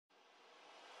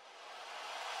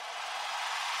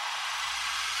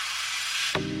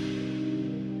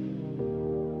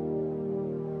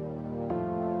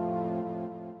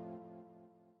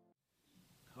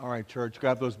right, church,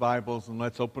 grab those Bibles and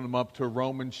let's open them up to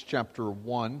Romans chapter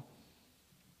 1.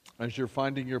 As you're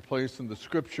finding your place in the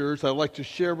Scriptures, I'd like to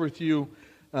share with you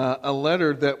a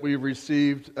letter that we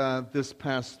received this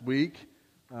past week.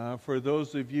 For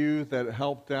those of you that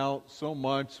helped out so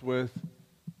much with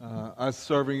us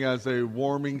serving as a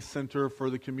warming center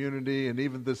for the community, and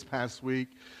even this past week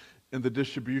in the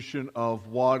distribution of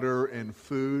water and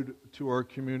food to our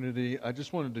community, I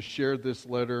just wanted to share this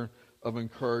letter of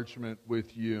encouragement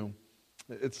with you.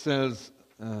 It says,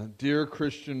 Dear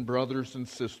Christian brothers and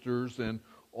sisters, and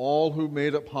all who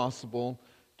made it possible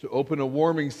to open a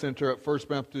warming center at First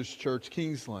Baptist Church,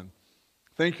 Kingsland.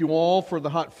 Thank you all for the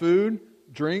hot food,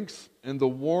 drinks, and the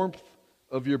warmth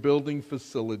of your building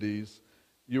facilities.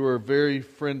 You were very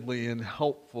friendly and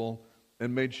helpful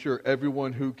and made sure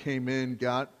everyone who came in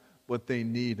got what they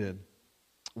needed.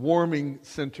 Warming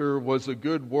center was a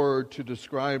good word to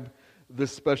describe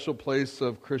this special place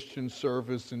of Christian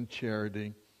service and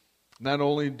charity. Not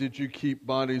only did you keep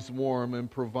bodies warm and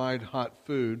provide hot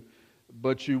food,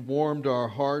 but you warmed our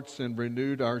hearts and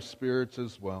renewed our spirits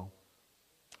as well.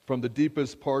 From the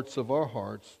deepest parts of our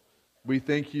hearts, we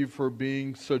thank you for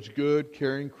being such good,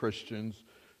 caring Christians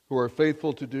who are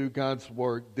faithful to do God's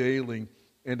work daily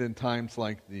and in times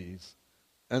like these.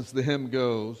 As the hymn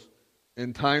goes,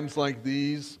 in times like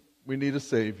these, we need a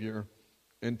Savior.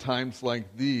 In times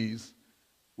like these,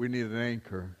 we need an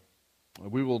anchor.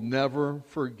 We will never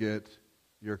forget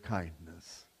your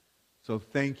kindness. So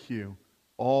thank you,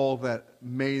 all that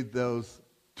made those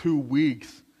 2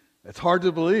 weeks. It's hard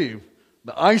to believe.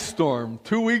 The ice storm,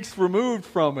 2 weeks removed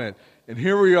from it. And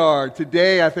here we are.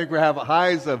 Today, I think we have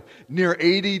highs of near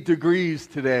 80 degrees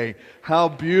today. How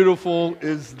beautiful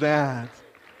is that?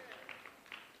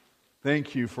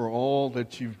 Thank you for all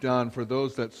that you've done, for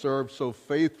those that served so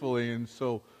faithfully and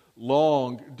so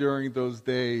long during those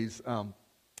days.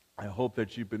 I hope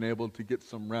that you've been able to get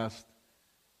some rest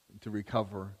and to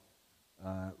recover.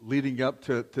 Leading up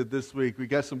to this week, we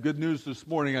got some good news this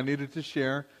morning I needed to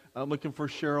share. I'm looking for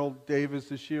Cheryl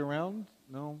Davis. Is she around?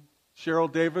 No?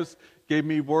 Cheryl Davis gave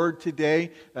me word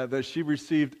today that she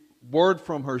received word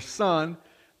from her son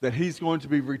that he's going to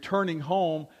be returning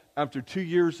home after 2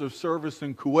 years of service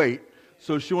in Kuwait.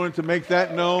 So she wanted to make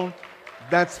that known.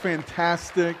 That's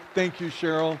fantastic. Thank you,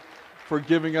 Cheryl, for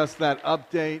giving us that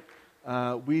update.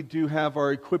 We do have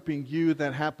our Equipping You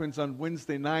that happens on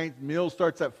Wednesday night. Meal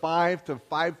starts at 5 to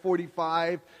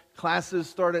 5:45. Classes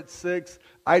start at 6.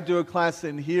 I do a class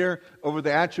in here over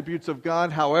the attributes of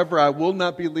God. However, I will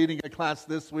not be leading a class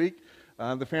this week.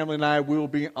 The family and I will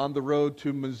be on the road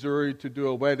to Missouri to do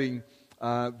a wedding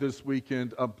this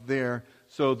weekend up there.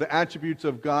 So the Attributes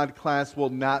of God class will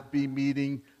not be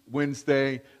meeting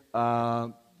Wednesday.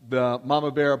 The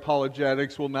Mama Bear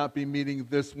Apologetics will not be meeting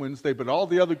this Wednesday, but all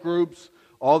the other groups,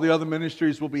 all the other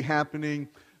ministries will be happening.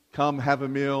 Come, have a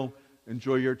meal,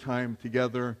 enjoy your time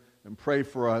together, and pray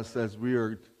for us as we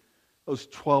are. Those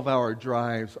 12-hour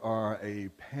drives are a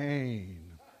pain.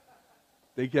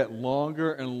 They get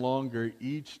longer and longer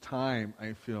each time,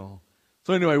 I feel.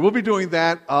 So anyway, we'll be doing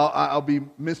that. I'll be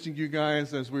missing you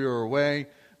guys as we are away,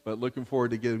 but looking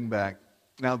forward to getting back.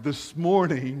 Now, this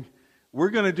morning, we're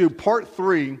going to do part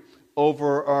 3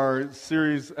 over our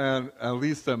series, at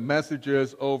least the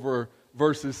messages over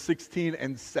verses 16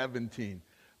 and 17.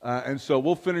 And so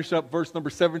we'll finish up verse number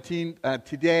 17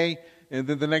 today, and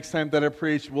then the next time that I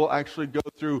preach, we'll actually go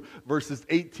through verses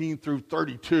 18 through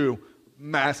 32.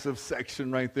 Massive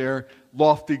section right there.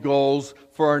 Lofty goals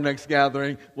for our next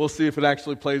gathering. We'll see if it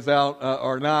actually plays out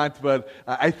or not, but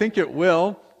I think it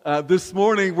will. This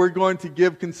morning we're going to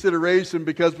give consideration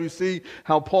because we see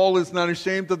how Paul is not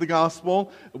ashamed of the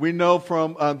gospel. We know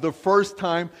from the first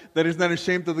time that he's not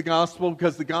ashamed of the gospel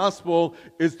because the gospel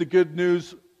is the good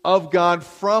news of God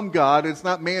from God. It's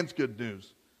not man's good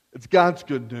news. It's God's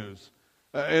good news.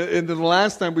 And then the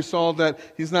last time we saw that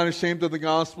he's not ashamed of the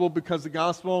gospel because the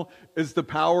gospel is the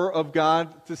power of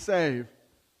God to save.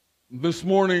 This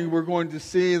morning we're going to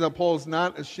see that Paul is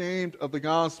not ashamed of the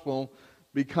gospel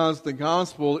because the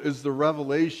gospel is the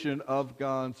revelation of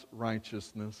God's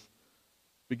righteousness.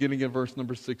 Beginning in verse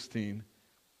number 16.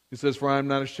 He says, For I am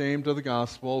not ashamed of the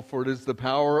gospel, for it is the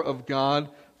power of God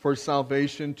for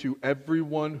salvation to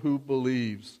everyone who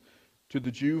believes, to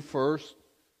the Jew first,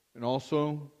 and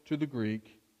also to the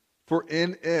Greek. For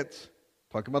in it,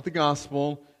 talking about the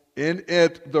gospel, in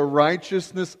it the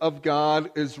righteousness of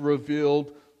God is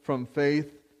revealed from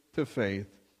faith to faith,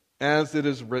 as it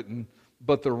is written,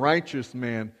 but the righteous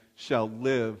man shall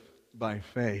live by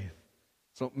faith.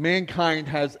 So mankind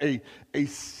has a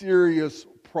serious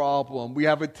problem. We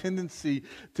have a tendency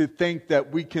to think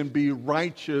that we can be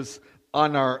righteous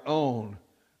on our own.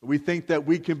 We think that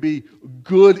we can be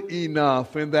good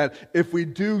enough, and that if we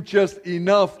do just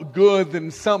enough good, then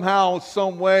somehow,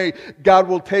 some way, God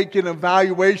will take an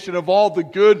evaluation of all the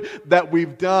good that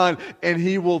we've done, and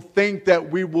He will think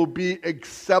that we will be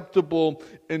acceptable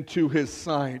into His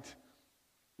sight.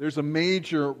 There's a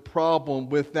major problem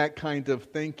with that kind of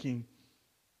thinking.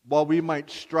 While we might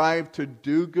strive to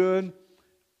do good,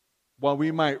 while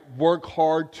we might work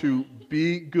hard to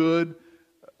be good,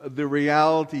 the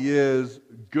reality is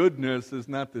goodness is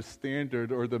not the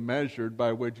standard or the measure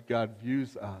by which God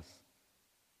views us.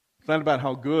 It's not about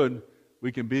how good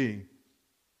we can be.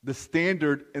 The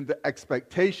standard and the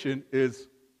expectation is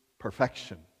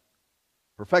perfection.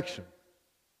 Perfection.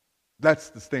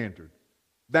 That's the standard.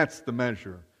 That's the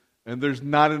measure. And there's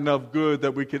not enough good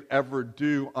that we could ever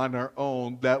do on our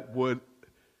own that would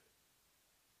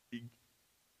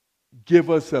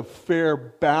give us a fair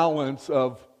balance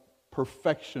of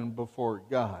perfection before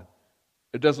God.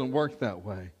 It doesn't work that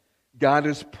way. God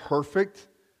is perfect.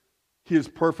 He is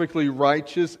perfectly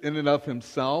righteous in and of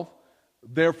Himself.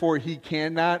 Therefore, He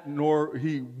cannot nor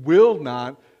He will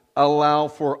not allow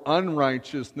for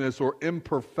unrighteousness or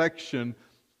imperfection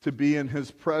to be in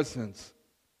His presence.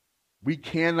 We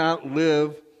cannot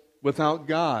live without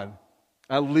God,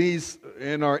 at least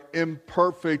in our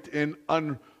imperfect and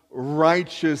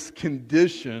unrighteous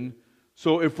condition.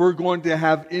 So if we're going to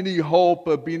have any hope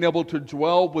of being able to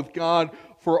dwell with God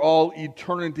for all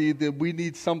eternity, then we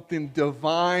need something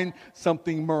divine,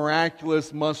 something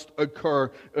miraculous must occur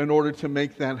in order to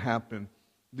make that happen.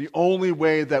 The only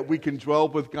way that we can dwell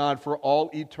with God for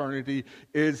all eternity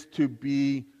is to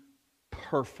be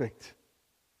perfect.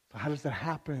 So how does that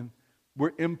happen?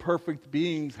 We're imperfect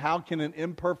beings. How can an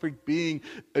imperfect being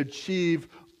achieve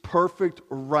perfect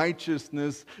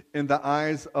righteousness in the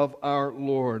eyes of our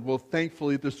Lord? Well,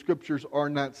 thankfully, the Scriptures are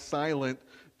not silent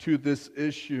to this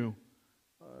issue.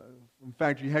 In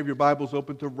fact, you have your Bibles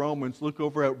open to Romans. Look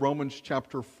over at Romans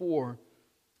chapter 4.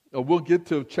 We'll get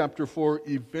to chapter 4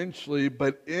 eventually,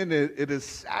 but in it, it is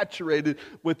saturated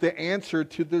with the answer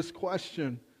to this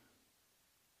question.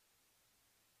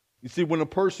 You see, when a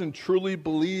person truly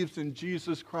believes in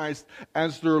Jesus Christ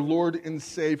as their Lord and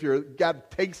Savior,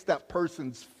 God takes that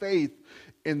person's faith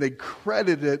and they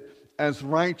credit it as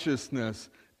righteousness.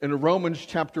 In Romans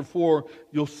chapter 4,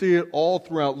 you'll see it all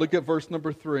throughout. Look at verse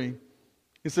number 3.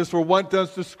 It says, "For what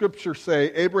does the Scripture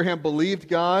say? Abraham believed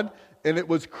God, and it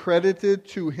was credited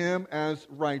to him as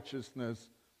righteousness."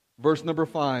 Verse number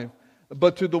 5.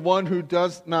 "But to the one who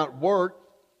does not work,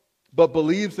 but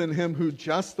believes in Him who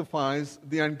justifies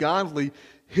the ungodly,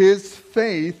 his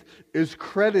faith is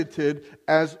credited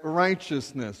as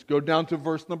righteousness." Go down to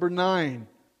verse number 9.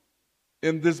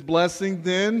 Is this blessing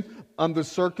then on the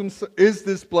circumcised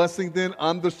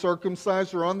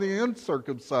or on the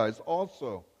uncircumcised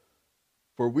also?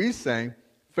 For we say,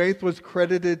 faith was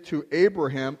credited to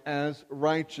Abraham as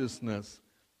righteousness.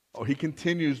 He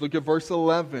continues, look at verse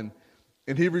 11.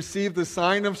 "And he received the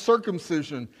sign of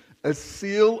circumcision, a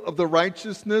seal of the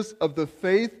righteousness of the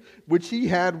faith which he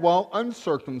had while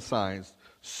uncircumcised,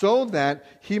 so that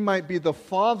he might be the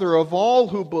father of all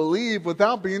who believe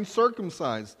without being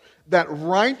circumcised, that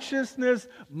righteousness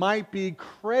might be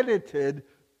credited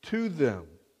to them."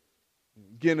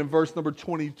 Again, in verse number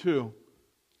 22,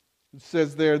 it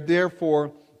says there,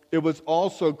 "Therefore it was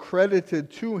also credited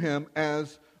to him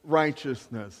as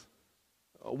righteousness."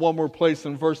 One more place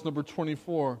in verse number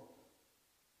 24.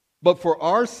 "But for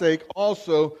our sake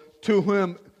also, to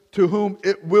whom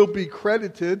it will be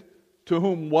credited," to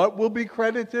whom what will be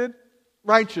credited?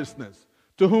 Righteousness.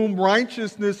 "To whom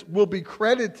righteousness will be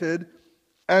credited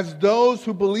as those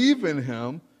who believe in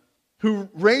Him, who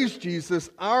raised Jesus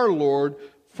our Lord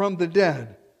from the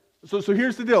dead." So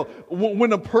here's the deal.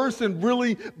 When a person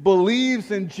really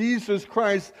believes in Jesus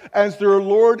Christ as their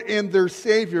Lord and their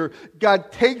Savior,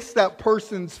 God takes that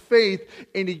person's faith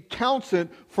and He counts it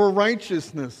for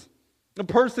righteousness. A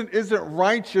person isn't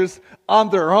righteous on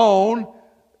their own.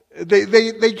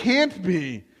 They can't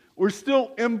be. We're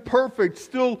still imperfect,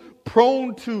 still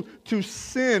prone to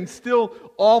sin, still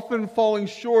often falling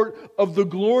short of the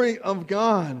glory of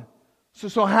God.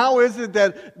 So how is it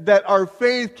that our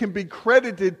faith can be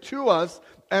credited to us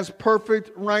as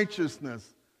perfect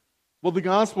righteousness? Well, the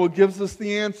gospel gives us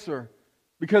the answer,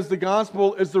 because the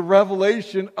gospel is the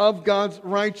revelation of God's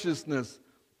righteousness.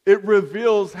 It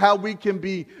reveals how we can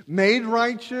be made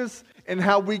righteous and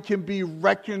how we can be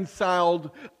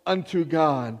reconciled unto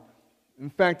God. In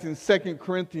fact, in 2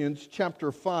 Corinthians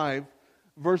chapter 5,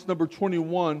 verse number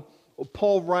 21,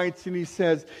 Paul writes and he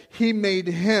says, "He made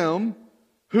Him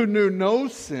who knew no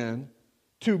sin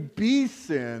to be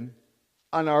sin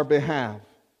on our behalf,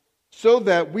 so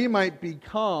that we might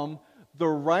become the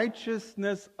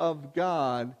righteousness of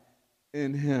God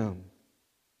in him.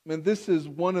 And this is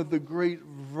one of the great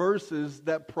verses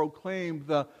that proclaim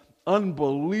the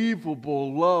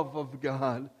unbelievable love of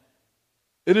God.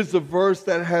 It is a verse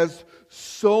that has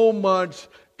so much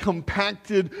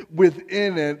compacted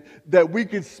within it that we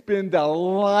could spend a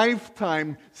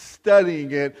lifetime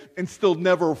studying it and still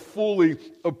never fully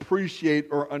appreciate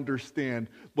or understand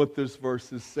what this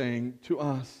verse is saying to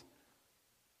us.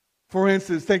 For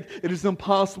instance, it is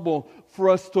impossible for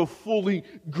us to fully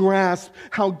grasp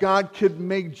how God could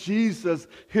make Jesus,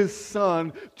 his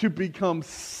son, to become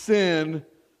sin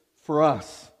for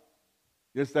us.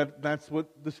 Yes, that's what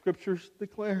the scriptures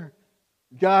declare.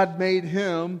 God made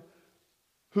him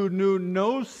who knew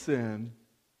no sin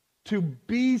to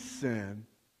be sin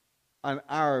on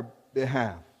our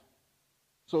behalf.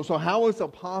 So how is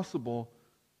it possible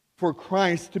for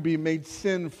Christ to be made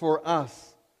sin for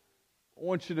us? I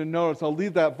want you to notice, I'll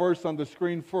leave that verse on the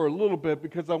screen for a little bit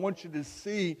because I want you to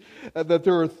see that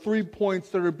there are 3 points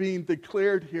that are being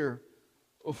declared here.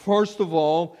 First of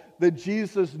all, that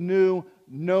Jesus knew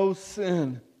no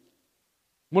sin.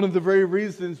 One of the very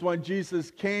reasons why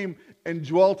Jesus came and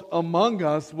dwelt among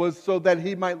us was so that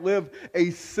he might live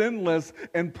a sinless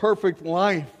and perfect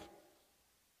life.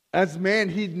 As man,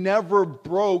 he never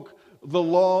broke the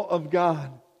law of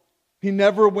God. He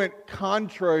never went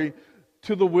contrary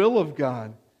to the will of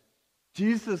God.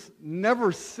 Jesus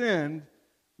never sinned,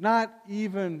 not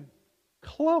even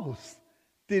close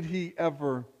did he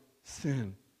ever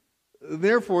sin.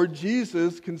 Therefore,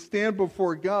 Jesus can stand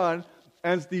before God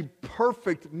as the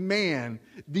perfect man,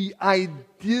 the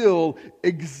ideal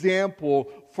example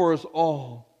for us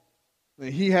all.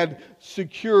 He had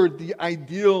secured the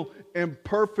ideal and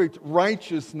perfect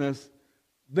righteousness.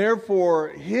 Therefore,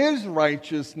 his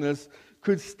righteousness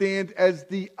could stand as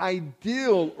the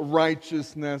ideal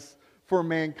righteousness for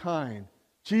mankind.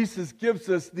 Jesus gives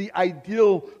us the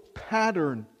ideal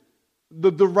pattern.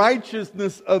 The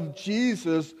righteousness of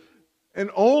Jesus, and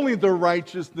only the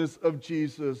righteousness of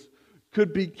Jesus,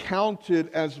 could be counted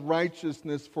as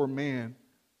righteousness for man.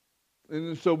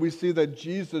 And so we see that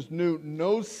Jesus knew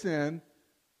no sin,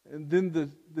 and then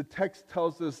the text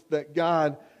tells us that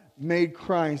God made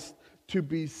Christ to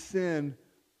be sin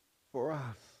for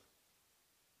us.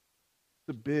 It's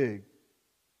a big,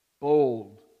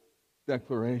 bold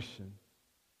declaration.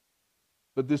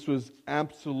 But this was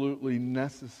absolutely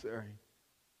necessary.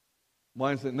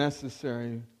 Why is it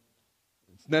necessary?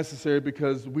 It's necessary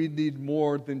because we need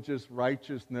more than just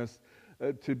righteousness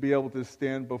to be able to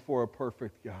stand before a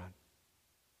perfect God.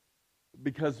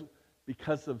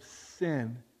 Because of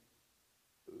sin,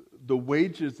 the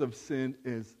wages of sin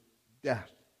is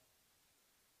death.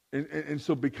 And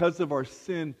so because of our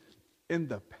sin in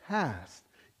the past,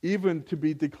 even to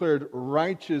be declared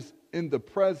righteous in the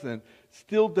present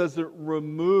still doesn't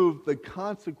remove the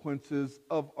consequences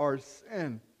of our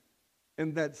sin.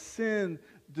 And that sin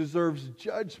deserves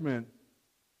judgment.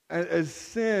 As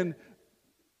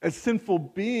sinful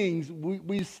beings,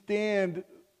 we stand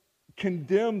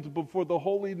condemned before the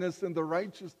holiness and the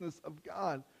righteousness of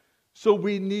God. So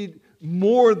we need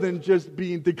more than just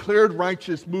being declared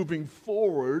righteous moving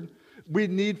forward. We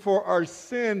need for our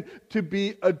sin to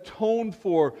be atoned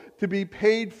for, to be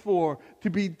paid for, to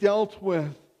be dealt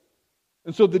with.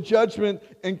 And so the judgment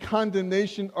and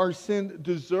condemnation our sin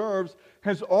deserves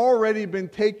has already been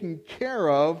taken care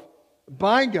of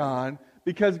by God,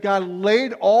 because God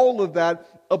laid all of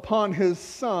that upon his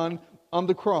Son on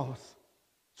the cross.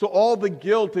 So all the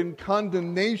guilt and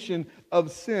condemnation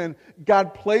of sin,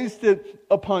 God placed it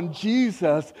upon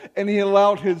Jesus, and he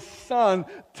allowed his Son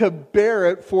to bear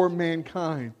it for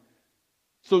mankind.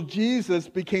 So Jesus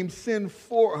became sin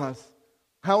for us.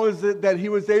 How is it that he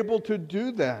was able to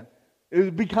do that? It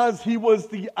was because he was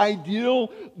the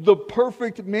ideal, the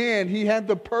perfect man. He had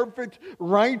the perfect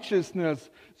righteousness.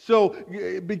 So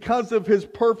because of his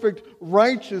perfect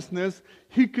righteousness,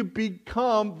 he could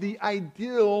become the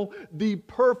ideal, the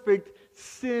perfect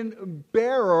sin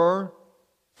bearer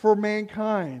for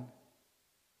mankind.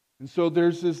 And so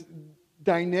there's this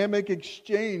dynamic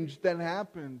exchange that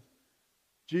happens.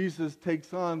 Jesus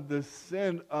takes on the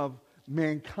sin of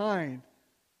mankind,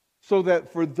 so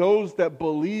that for those that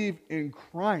believe in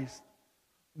Christ,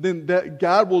 then that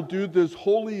God will do this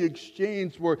holy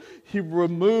exchange where he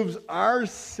removes our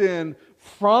sin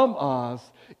from us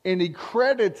and he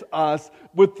credits us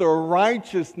with the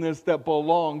righteousness that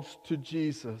belongs to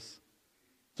Jesus.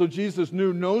 So Jesus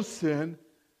knew no sin.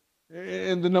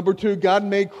 And the number 2, God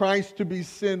made Christ to be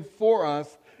sin for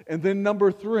us. And then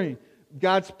number 3,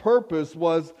 God's purpose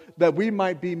was that we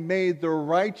might be made the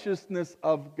righteousness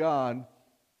of God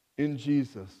in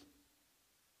Jesus.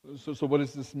 So what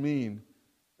does this mean?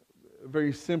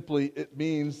 Very simply, it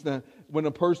means that when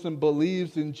a person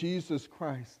believes in Jesus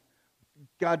Christ,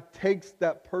 God takes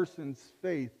that person's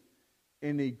faith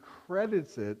and He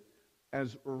credits it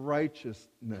as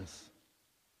righteousness.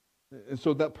 And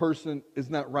so that person is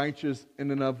not righteous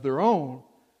in and of their own,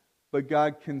 but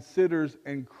God considers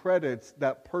and credits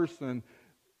that person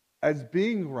as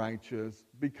being righteous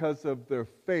because of their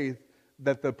faith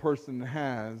that the person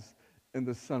has in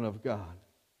the Son of God.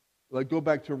 Like, go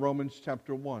back to Romans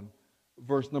chapter 1,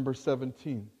 verse number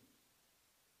 17.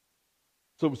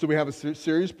 So we have a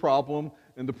serious problem,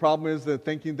 and the problem is that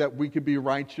thinking that we could be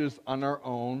righteous on our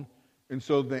own. And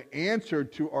so the answer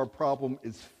to our problem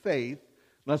is faith.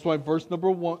 And that's why verse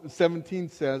number 17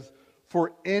 says,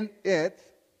 for in it,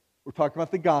 we're talking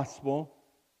about the gospel,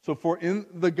 so for in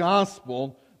the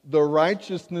gospel, the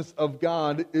righteousness of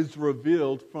God is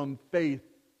revealed from faith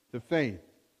to faith.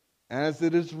 As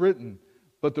it is written,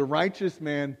 but the righteous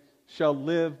man shall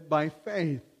live by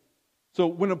faith. So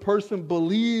when a person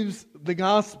believes the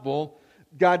gospel,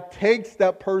 God takes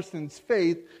that person's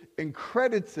faith and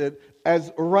credits it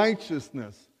as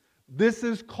righteousness. This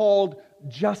is called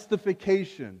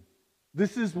justification.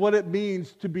 This is what it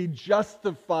means to be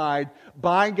justified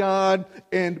by God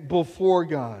and before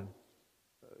God.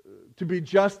 To be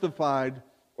justified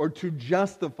or to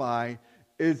justify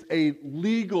is a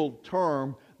legal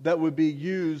term that would be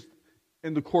used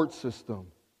in the court system.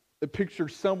 It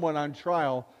pictures someone on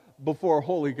trial before a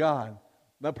holy God.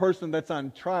 That person that's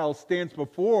on trial stands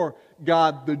before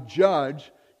God, the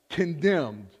judge,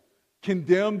 condemned.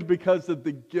 Condemned because of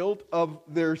the guilt of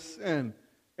their sin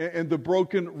and the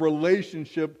broken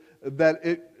relationship that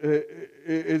it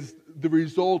is the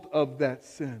result of that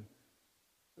sin.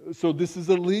 So this is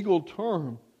a legal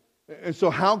term. And so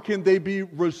how can they be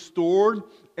restored?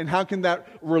 And how can that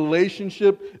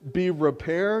relationship be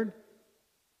repaired?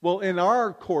 Well, in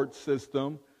our court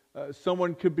system,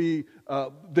 someone could be,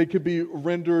 they could be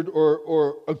rendered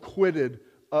or acquitted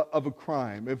of a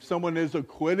crime. If someone is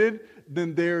acquitted,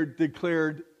 then they're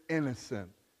declared innocent.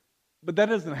 But that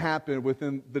doesn't happen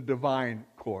within the divine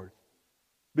court.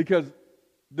 Because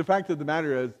the fact of the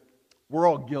matter is, we're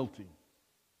all guilty.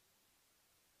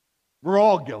 We're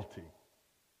all guilty.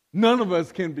 None of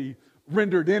us can be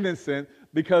rendered innocent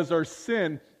because our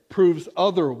sin proves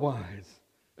otherwise.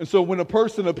 And so when a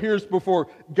person appears before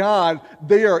God,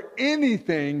 they are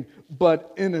anything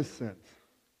but innocent.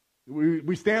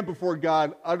 We stand before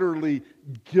God utterly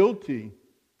guilty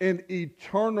and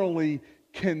eternally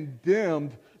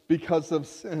condemned because of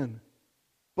sin.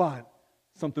 But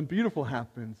something beautiful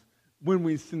happens when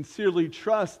we sincerely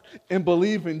trust and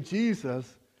believe in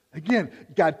Jesus. Again,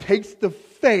 God takes the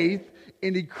faith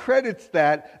and He credits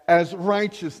that as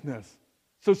righteousness.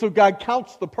 So God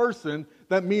counts the person.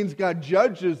 That means God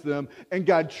judges them and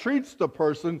God treats the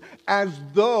person as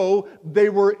though they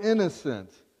were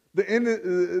innocent. The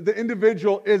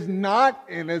individual is not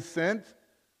innocent.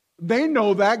 They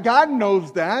know that. God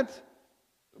knows that.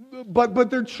 But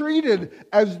they're treated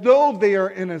as though they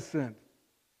are innocent.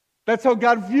 That's how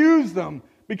God views them,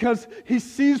 because He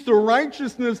sees the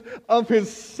righteousness of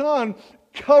His Son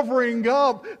covering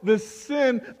up the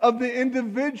sin of the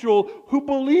individual who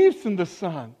believes in the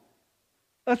Son.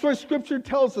 That's why Scripture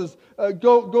tells us,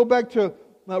 go back to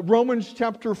Romans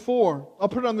chapter 4. I'll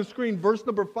put it on the screen, verse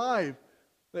number 5.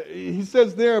 He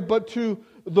says there, but to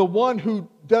the one who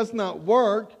does not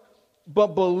work, but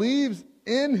believes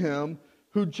in Him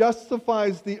who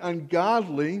justifies the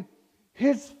ungodly,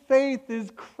 his faith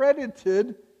is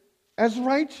credited as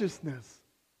righteousness.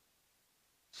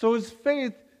 So his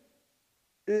faith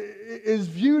is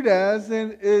viewed as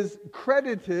and is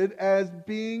credited as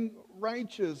being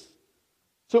righteous.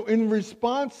 So in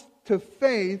response to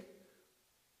faith,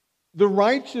 the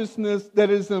righteousness that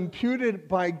is imputed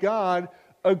by God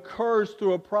occurs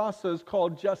through a process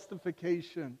called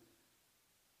justification.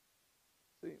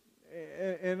 See,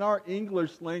 in our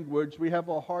English language, we have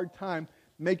a hard time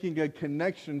making a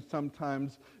connection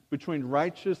sometimes between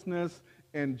righteousness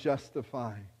and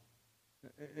justify.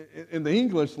 In the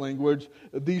English language,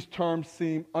 these terms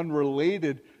seem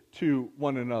unrelated to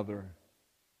one another.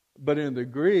 But in the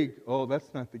Greek,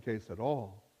 that's not the case at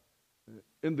all.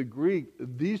 In the Greek,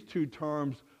 these two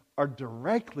terms are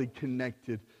directly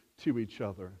connected to each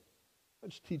other.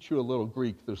 Let's teach you a little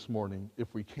Greek this morning,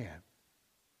 if we can.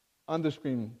 On the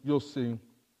screen, you'll see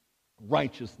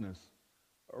righteousness.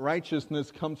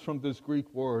 Righteousness comes from this Greek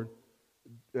word,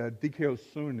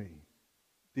 dikaiosune.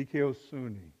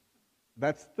 Dikaiosune.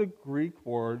 That's the Greek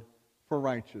word for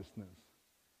righteousness.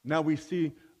 Now we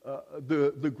see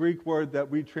the Greek word that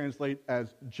we translate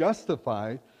as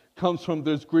justified comes from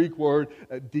this Greek word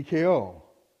dikeo.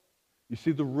 You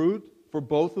see the root for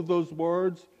both of those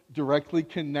words directly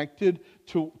connected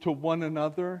to one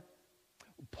another?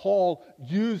 Paul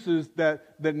uses the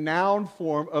noun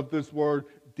form of this word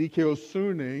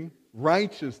dikaiosune,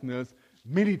 righteousness,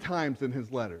 many times in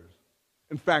his letters.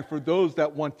 In fact, for those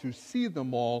that want to see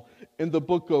them all, in the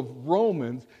book of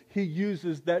Romans, he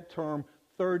uses that term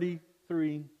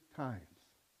 33 times.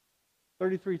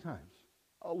 33 times.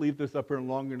 I'll leave this up here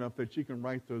long enough that you can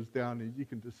write those down and you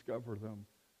can discover them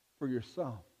for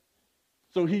yourself.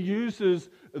 So he uses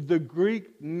the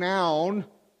Greek noun,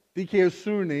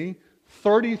 dikaiosune,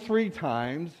 33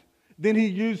 times. Then he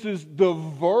uses the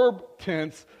verb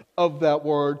tense of that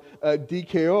word,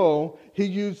 dikeo. He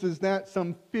uses that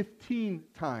some 15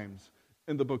 times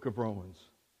in the book of Romans.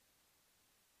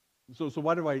 So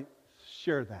why do I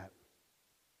share that?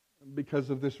 Because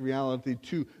of this reality.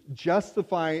 To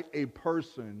justify a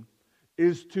person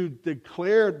is to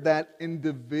declare that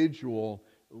individual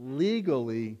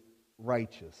legally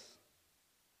righteous.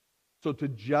 So to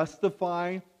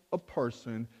justify a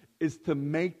person is to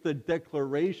make the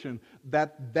declaration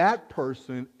that that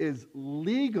person is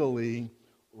legally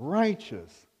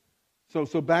righteous.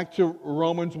 So back to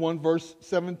Romans 1 verse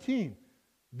 17.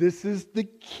 This is the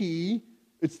key,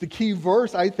 it's the key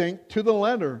verse, I think, to the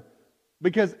letter.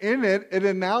 Because in it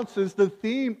announces the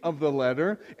theme of the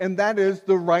letter, and that is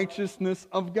the righteousness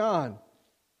of God.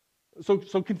 So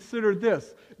consider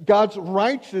this. God's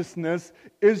righteousness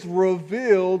is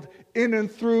revealed in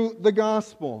and through the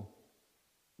gospel.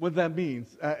 What that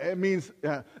means? It means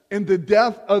in the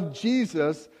death of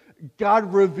Jesus,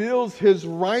 God reveals his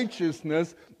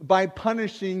righteousness by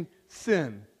punishing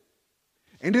sin.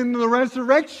 And in the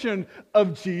resurrection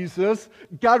of Jesus,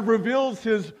 God reveals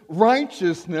his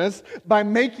righteousness by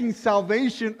making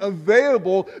salvation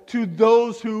available to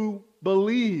those who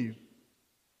believe.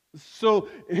 So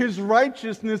his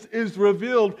righteousness is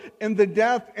revealed in the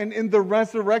death and in the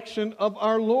resurrection of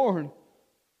our Lord.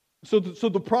 So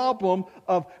the problem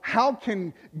of how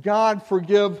can God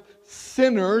forgive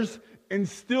sinners and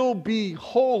still be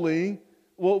holy?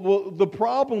 Well, the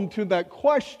problem to that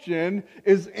question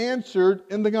is answered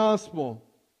in the gospel.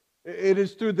 It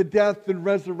is through the death and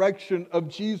resurrection of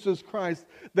Jesus Christ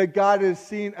that God is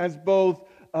seen as both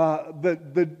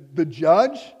the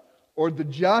judge or the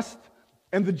just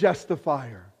and the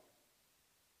justifier.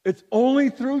 It's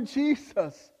only through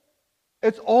Jesus.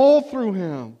 It's all through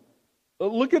him.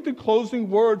 Look at the closing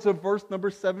words of verse number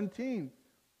 17.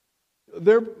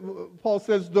 There, Paul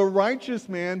says, the righteous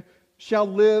man shall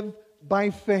live by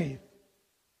faith.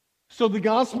 So the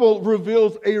gospel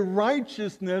reveals a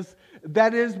righteousness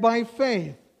that is by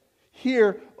faith.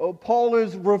 Here, Paul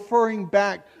is referring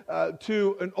back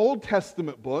to an Old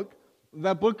Testament book.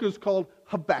 That book is called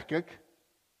Habakkuk.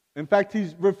 In fact,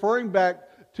 he's referring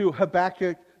back to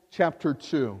Habakkuk chapter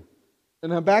 2.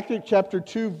 In Habakkuk chapter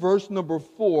 2, verse number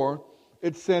 4,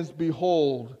 it says,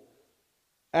 behold,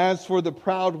 as for the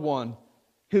proud one,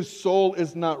 his soul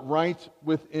is not right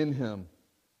within him,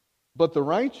 but the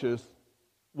righteous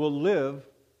will live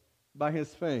by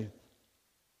his faith.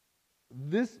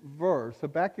 This verse,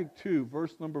 Habakkuk 2,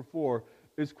 verse number 4,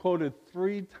 is quoted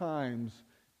 3 times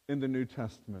in the New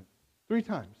Testament. 3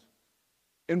 times.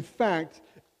 In fact,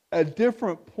 a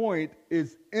different point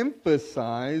is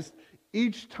emphasized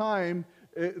each time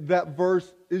that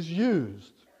verse is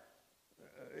used.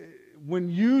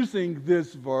 When using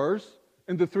this verse,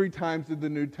 in the 3 times in the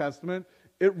New Testament,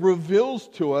 it reveals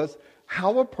to us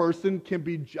how a person can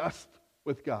be just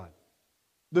with God.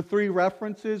 The 3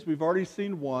 references, we've already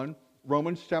seen one,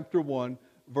 Romans chapter 1,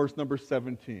 verse number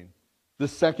 17. The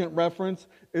second reference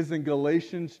is in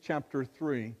Galatians chapter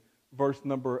 3, verse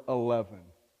number 11.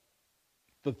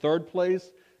 The third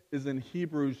place is in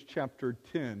Hebrews chapter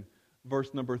 10,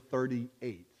 verse number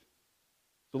 38.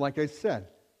 So like I said,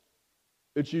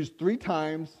 it's used 3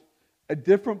 times. A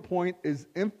different point is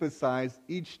emphasized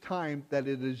each time that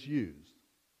it is used.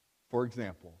 For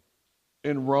example,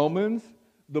 in Romans,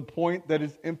 the point that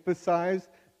is emphasized,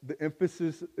 the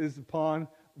emphasis is upon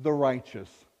the righteous.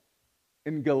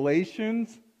 In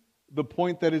Galatians, the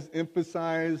point that is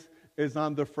emphasized is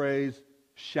on the phrase,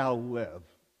 shall live.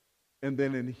 And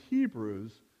then in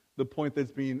Hebrews, the point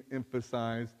that's being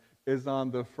emphasized is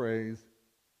on the phrase,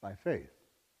 by faith.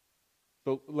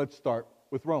 So let's start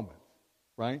with Romans,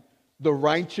 right? The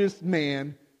righteous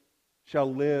man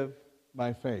shall live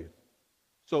by faith.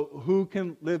 So who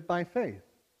can live by faith?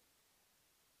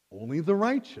 Only the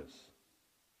righteous.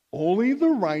 Only the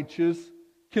righteous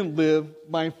can live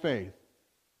by faith.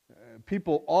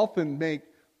 People often make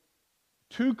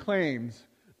 2 claims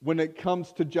when it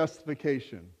comes to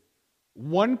justification.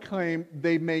 One claim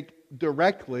they make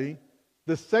directly,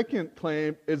 the second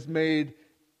claim is made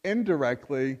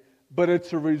indirectly, but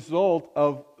it's a result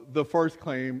of the first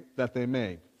claim that they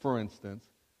made. For instance,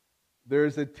 there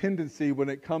is a tendency when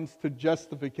it comes to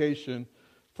justification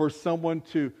for someone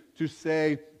to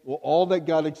say, well, all that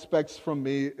God expects from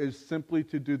me is simply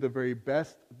to do the very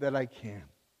best that I can,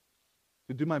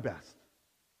 to do my best.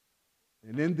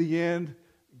 And in the end,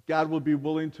 God will be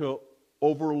willing to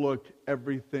overlook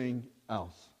everything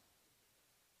else.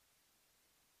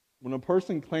 When a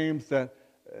person claims that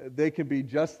they can be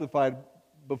justified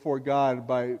before God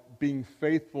by being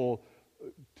faithful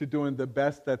to doing the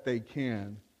best that they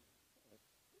can,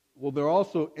 well, they're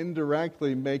also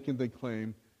indirectly making the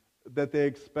claim that they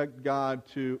expect God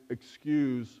to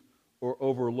excuse or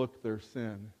overlook their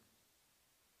sin.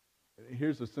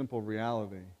 Here's a simple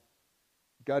reality.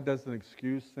 God doesn't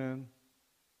excuse sin.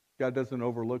 God doesn't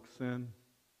overlook sin.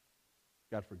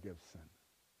 God forgives sin.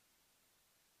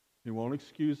 He won't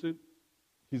excuse it.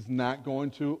 He's not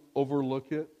going to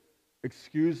overlook it.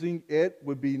 Excusing it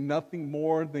would be nothing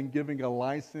more than giving a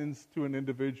license to an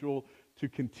individual to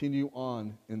continue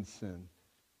on in sin.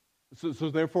 So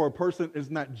therefore, a person is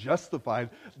not justified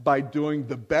by doing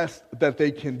the best that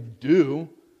they can do.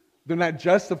 They're not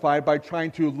justified by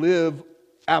trying to live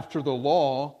after the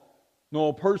law. No,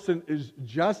 a person is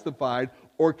justified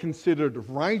or considered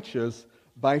righteous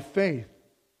by faith,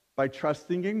 by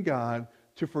trusting in God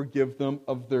to forgive them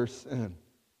of their sin.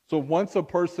 So once a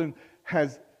person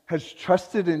has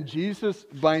trusted in Jesus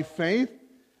by faith,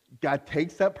 God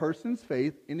takes that person's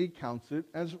faith and He counts it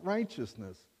as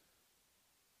righteousness.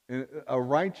 And a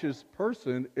righteous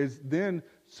person is then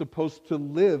supposed to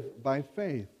live by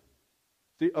faith.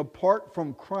 See, apart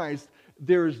from Christ,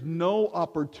 there is no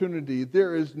opportunity,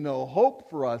 there is no hope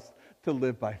for us to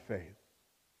live by faith.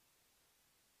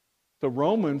 So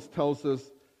Romans tells us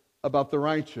about the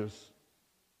righteous.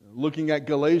 Looking at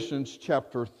Galatians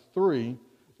chapter 3,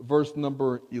 verse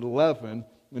number 11,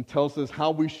 and tells us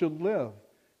how we should live.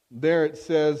 There it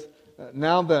says,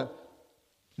 now that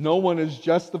no one is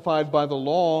justified by the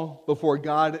law before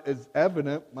God is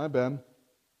evident.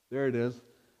 There it is.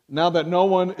 Now that no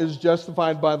one is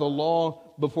justified by the law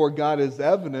before God is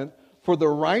evident, for the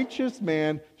righteous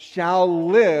man shall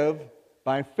live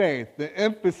by faith. The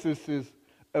emphasis is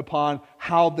upon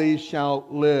how they shall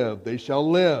live. They shall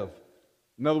live.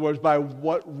 In other words, by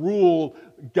what rule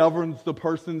governs the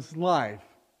person's life.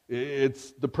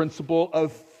 It's the principle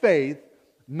of faith,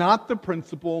 not the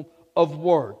principle of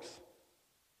works.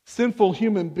 Sinful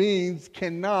human beings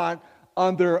cannot,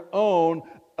 on their own,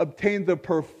 obtain the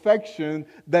perfection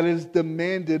that is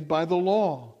demanded by the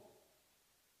law.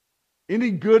 Any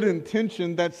good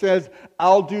intention that says,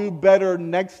 I'll do better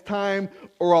next time,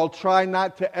 or I'll try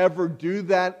not to ever do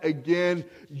that again,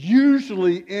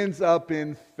 usually ends up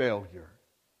in failure.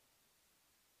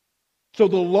 So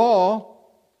the law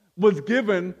was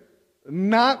given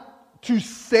not to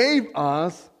save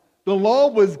us. The law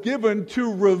was given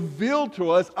to reveal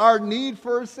to us our need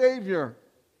for a Savior.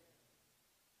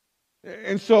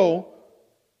 And so,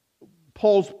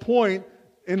 Paul's point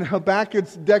in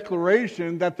Habakkuk's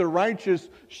declaration that the righteous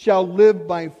shall live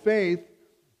by faith,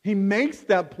 he makes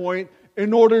that point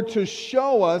in order to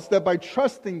show us that by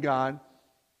trusting God,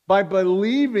 by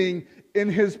believing in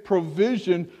His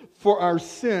provision for our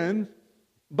sin,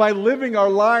 by living our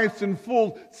lives in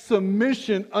full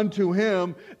submission unto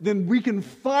Him, then we can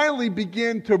finally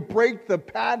begin to break the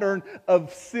pattern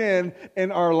of sin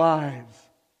in our lives.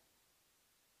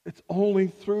 It's only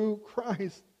through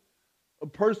Christ. A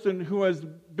person who has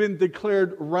been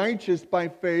declared righteous by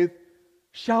faith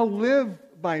shall live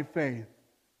by faith.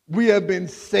 We have been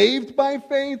saved by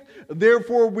faith,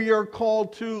 therefore we are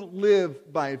called to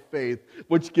live by faith,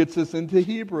 which gets us into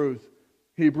Hebrews.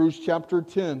 Hebrews chapter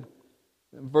 10.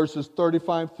 Verses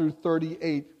 35 through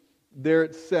 38, there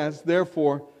it says,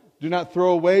 therefore, do not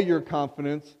throw away your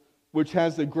confidence, which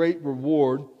has a great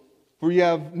reward, for you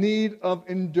have need of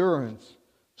endurance,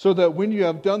 so that when you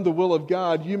have done the will of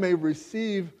God, you may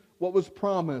receive what was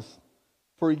promised.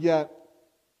 For yet,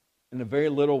 in a very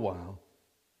little while,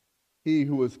 He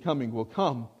who is coming will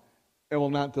come and will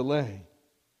not delay.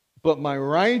 But my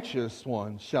righteous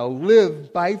one shall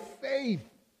live by faith.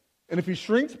 And if he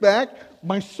shrinks back,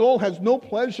 my soul has no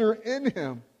pleasure in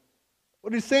him.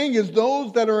 What he's saying is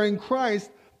those that are in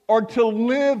Christ are to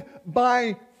live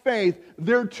by faith.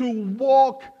 They're to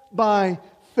walk by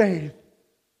faith.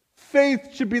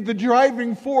 Faith should be the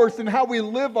driving force in how we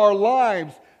live our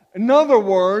lives. In other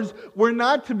words, we're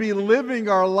not to be living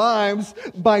our lives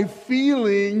by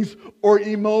feelings or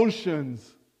emotions.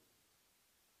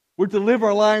 We're to live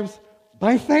our lives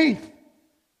by faith.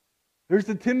 There's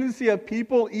a tendency of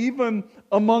people, even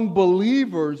among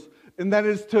believers, and that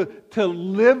is to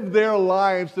live their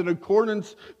lives in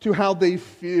accordance to how they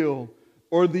feel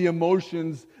or the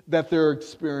emotions that they're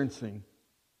experiencing.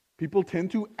 People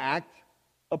tend to act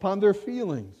upon their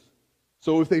feelings.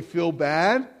 So if they feel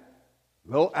bad,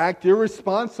 they'll act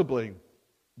irresponsibly,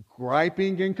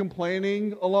 griping and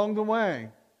complaining along the way.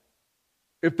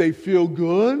 If they feel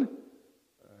good,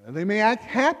 they may act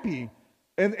happy,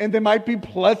 and they might be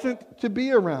pleasant to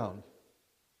be around.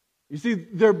 You see,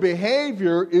 their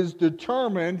behavior is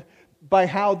determined by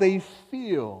how they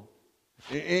feel.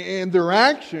 And their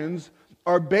actions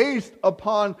are based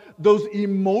upon those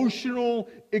emotional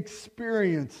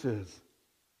experiences.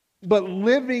 But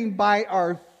living by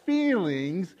our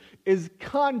feelings is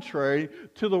contrary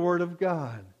to the Word of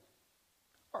God.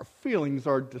 Our feelings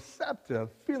are deceptive.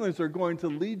 Feelings are going to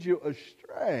lead you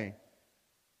astray.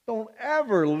 Don't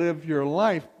ever live your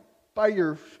life by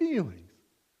your feelings.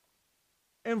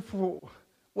 And for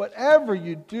whatever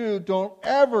you do, don't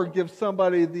ever give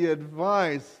somebody the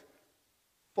advice,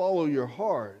 follow your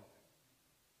heart.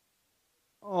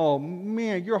 Oh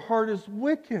man, your heart is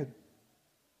wicked,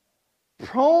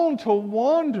 prone to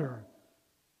wander,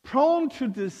 prone to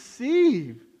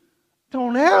deceive.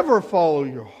 Don't ever follow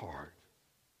your heart.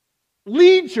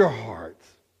 Lead your heart.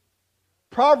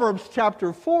 Proverbs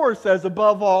chapter 4 says,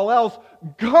 above all else,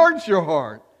 guard your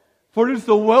heart, for it is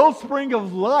the wellspring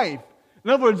of life.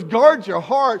 In other words, guard your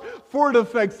heart, for it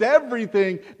affects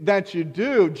everything that you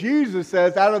do. Jesus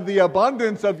says, out of the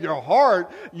abundance of your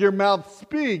heart, your mouth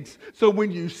speaks. So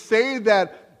when you say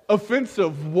that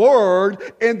offensive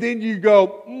word, and then you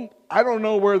go, I don't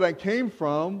know where that came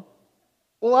from.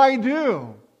 Well, I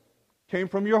do. It came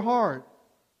from your heart.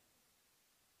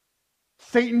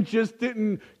 Satan just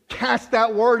didn't cast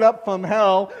that word up from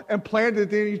hell and plant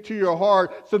it into your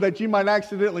heart so that you might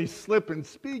accidentally slip and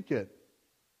speak it.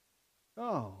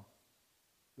 No.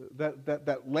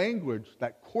 That language,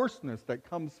 that coarseness that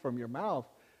comes from your mouth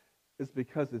is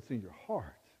because it's in your heart.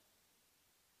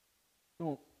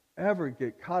 Don't ever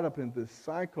get caught up in this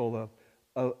cycle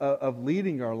of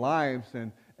leading our lives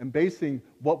and basing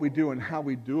what we do and how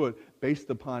we do it based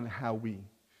upon how we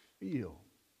feel.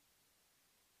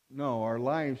 No, our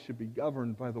lives should be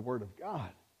governed by the Word of God.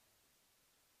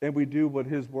 And we do what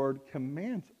His Word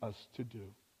commands us to do.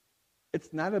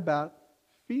 It's not about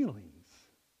feelings.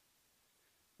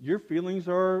 Your feelings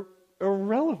are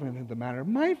irrelevant in the matter.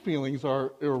 My feelings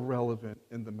are irrelevant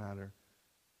in the matter.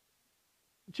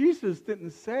 Jesus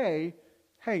didn't say,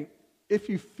 hey, if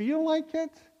you feel like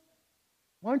it,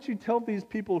 why don't you tell these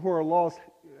people who are lost,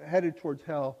 headed towards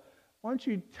hell, why don't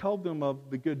you tell them of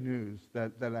the good news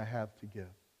that I have to give?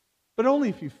 But only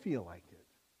if you feel like it.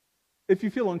 If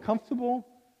you feel uncomfortable,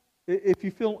 if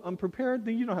you feel unprepared,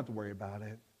 then you don't have to worry about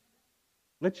it.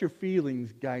 Let your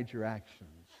feelings guide your actions.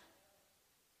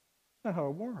 That's not how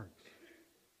it works.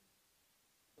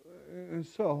 And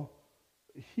so,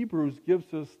 Hebrews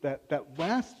gives us that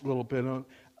last little bit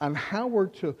on how we're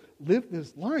to live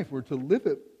this life. We're to live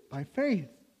it by faith.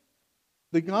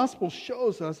 The gospel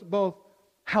shows us both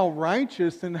how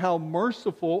righteous and how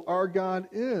merciful our God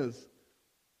is.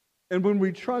 And when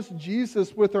we trust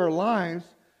Jesus with our lives,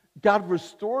 God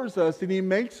restores us and He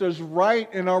makes us right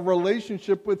in our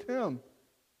relationship with Him.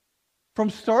 From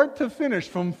start to finish,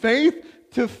 from faith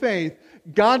to faith,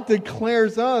 God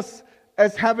declares us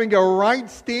as having a right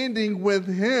standing with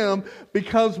Him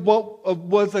because what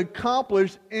was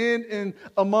accomplished in and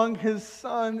among His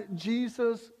Son,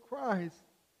 Jesus Christ.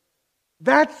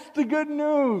 That's the good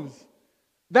news.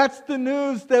 That's the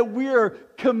news that we are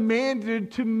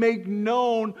commanded to make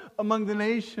known among the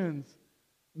nations.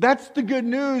 That's the good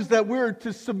news that we're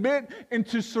to submit and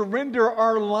to surrender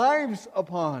our lives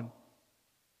upon.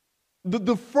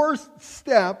 The first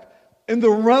step in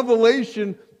the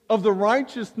revelation of the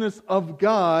righteousness of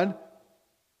God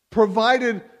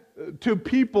provided to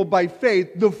people by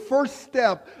faith, the first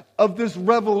step of this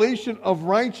revelation of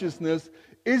righteousness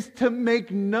is to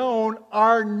make known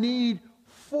our need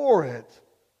for it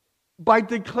by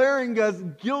declaring us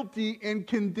guilty and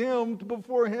condemned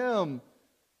before Him.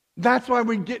 That's why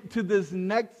we get to this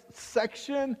next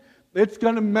section. It's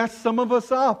going to mess some of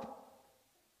us up.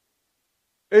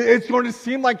 It's going to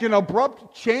seem like an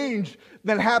abrupt change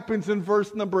that happens in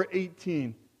verse number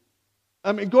 18.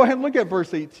 Go ahead and look at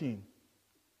verse 18.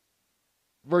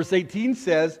 Verse 18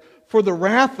 says, "For the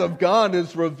wrath of God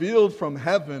is revealed from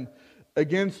heaven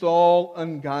against all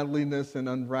ungodliness and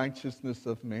unrighteousness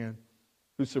of man,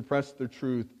 who suppress the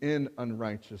truth in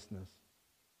unrighteousness."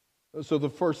 So the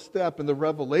first step in the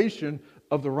revelation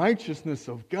of the righteousness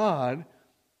of God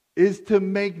is to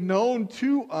make known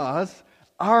to us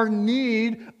our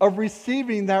need of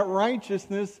receiving that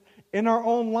righteousness in our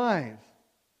own lives.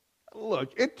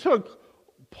 Look, it took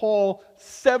Paul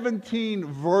 17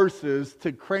 verses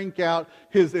to crank out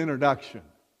his introduction,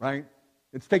 right?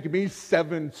 It's taken me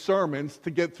 7 sermons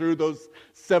to get through those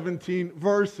 17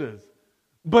 verses.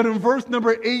 But in verse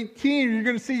number 18, you're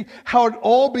going to see how it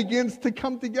all begins to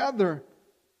come together.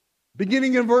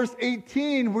 Beginning in verse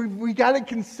 18, we got to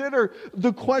consider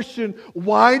the question,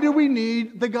 why do we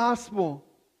need the gospel?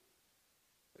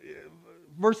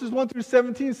 Verses 1 through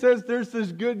 17 says there's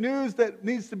this good news that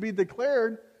needs to be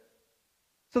declared.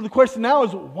 So the question now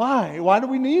is, why? Why do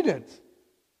we need it?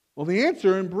 Well, the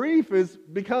answer in brief is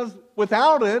because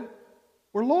without it,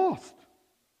 we're lost.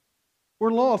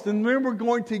 We're lost. And then we're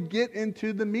going to get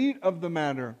into the meat of the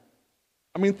matter.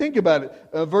 I mean, think about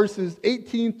it. Verses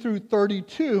 18 through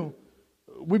 32,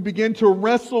 we begin to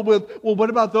wrestle with, well,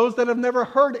 what about those that have never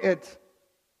heard it?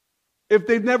 If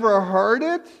they've never heard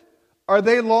it, are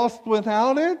they lost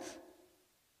without it?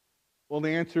 Well, the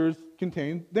answer is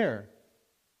contained there.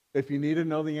 If you need to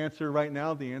know the answer right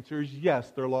now, the answer is yes,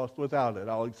 they're lost without it.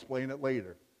 I'll explain it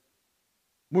later.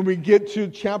 When we get to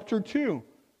chapter 2,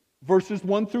 verses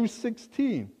 1 through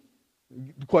 16,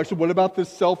 the question, what about the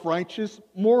self-righteous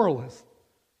moralists?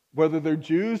 Whether they're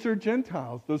Jews or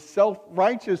Gentiles, those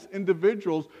self-righteous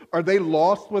individuals, are they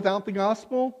lost without the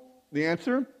gospel? The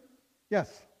answer,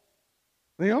 yes,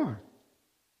 they are.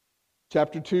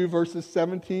 Chapter 2, verses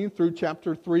 17 through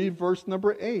chapter 3, verse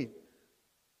number 8.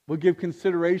 We'll give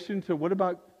consideration to what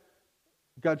about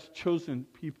God's chosen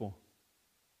people?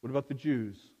 What about the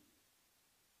Jews?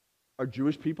 Are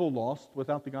Jewish people lost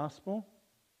without the gospel?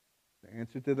 The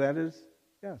answer to that is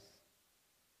yes.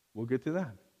 We'll get to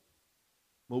that.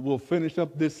 Well, we'll finish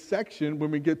up this section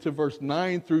when we get to verse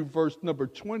 9 through verse number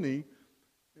 20.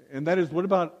 And that is, what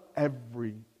about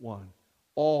everyone?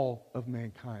 All of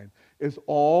mankind. Is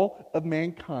all of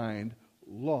mankind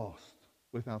lost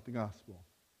without the gospel?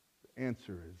 The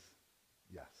answer is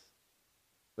yes.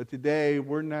 But today,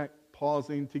 we're not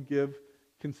pausing to give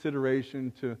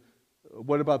consideration to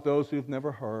what about those who've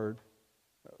never heard.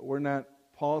 We're not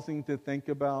pausing to think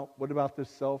about what about the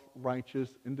self-righteous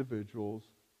individuals.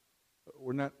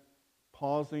 We're not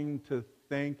pausing to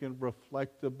think and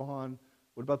reflect upon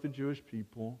what about the Jewish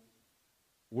people.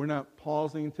 We're not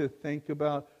pausing to think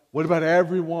about what about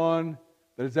everyone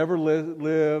that has ever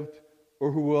lived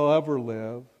or who will ever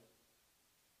live.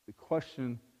 The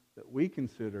question that we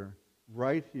consider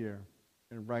right here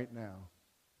and right now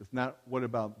is not what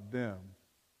about them,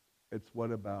 it's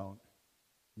what about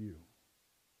you.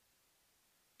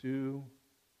 Do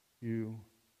you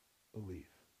believe?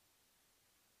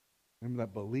 Remember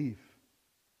that belief,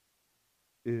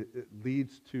 it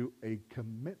leads to a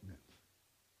commitment.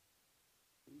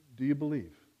 Do you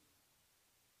believe?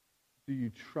 Do you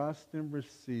trust and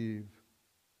receive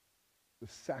the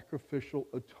sacrificial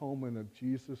atonement of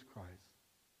Jesus Christ?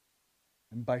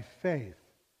 And by faith,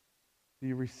 do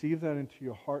you receive that into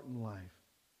your heart and life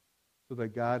so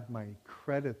that God might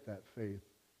credit that faith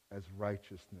as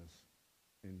righteousness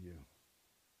in you?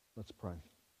 Let's pray.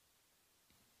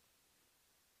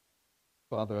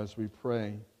 Father, as we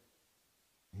pray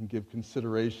and give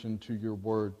consideration to your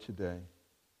word today,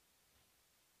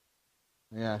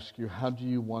 I ask you, how do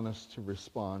you want us to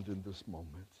respond in this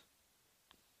moment?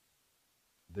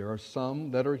 There are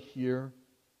some that are here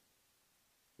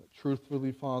that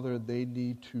truthfully, Father, they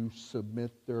need to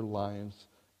submit their lives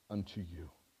unto you.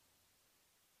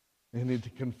 They need to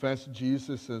confess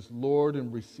Jesus as Lord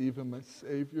and receive him as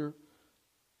Savior.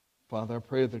 Father, I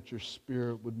pray that your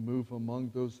Spirit would move among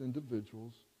those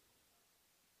individuals,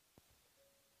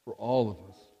 for all of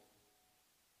us.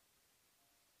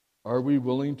 Are we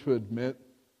willing to admit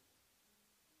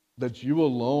that you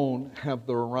alone have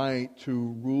the right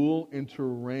to rule and to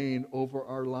reign over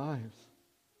our lives?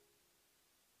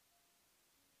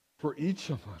 For each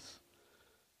of us,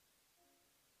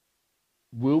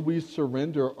 will we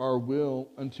surrender our will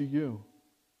unto you?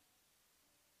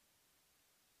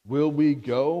 Will we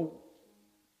go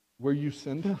where you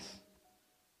send us?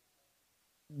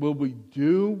 Will we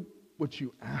do what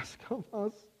you ask of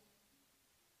us?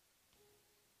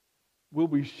 Will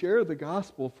we share the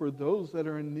gospel for those that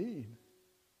are in need?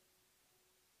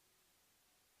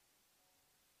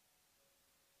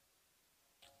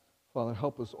 Father,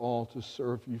 help us all to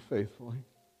serve you faithfully.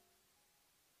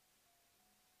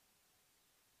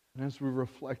 And as we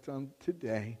reflect on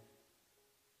today,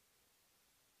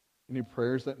 any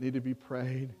prayers that need to be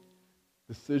prayed,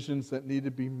 decisions that need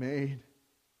to be made,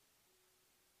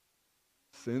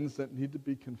 sins that need to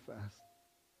be confessed,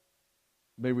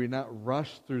 may we not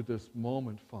rush through this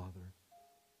moment, Father,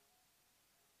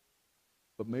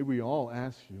 But may we all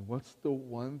ask you, what's the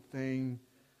one thing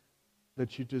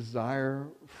that you desire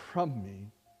from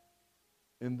me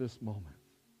in this moment?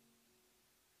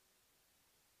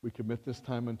 We commit this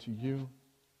time unto you.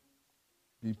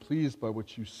 Be pleased by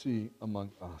what you see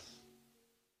among us.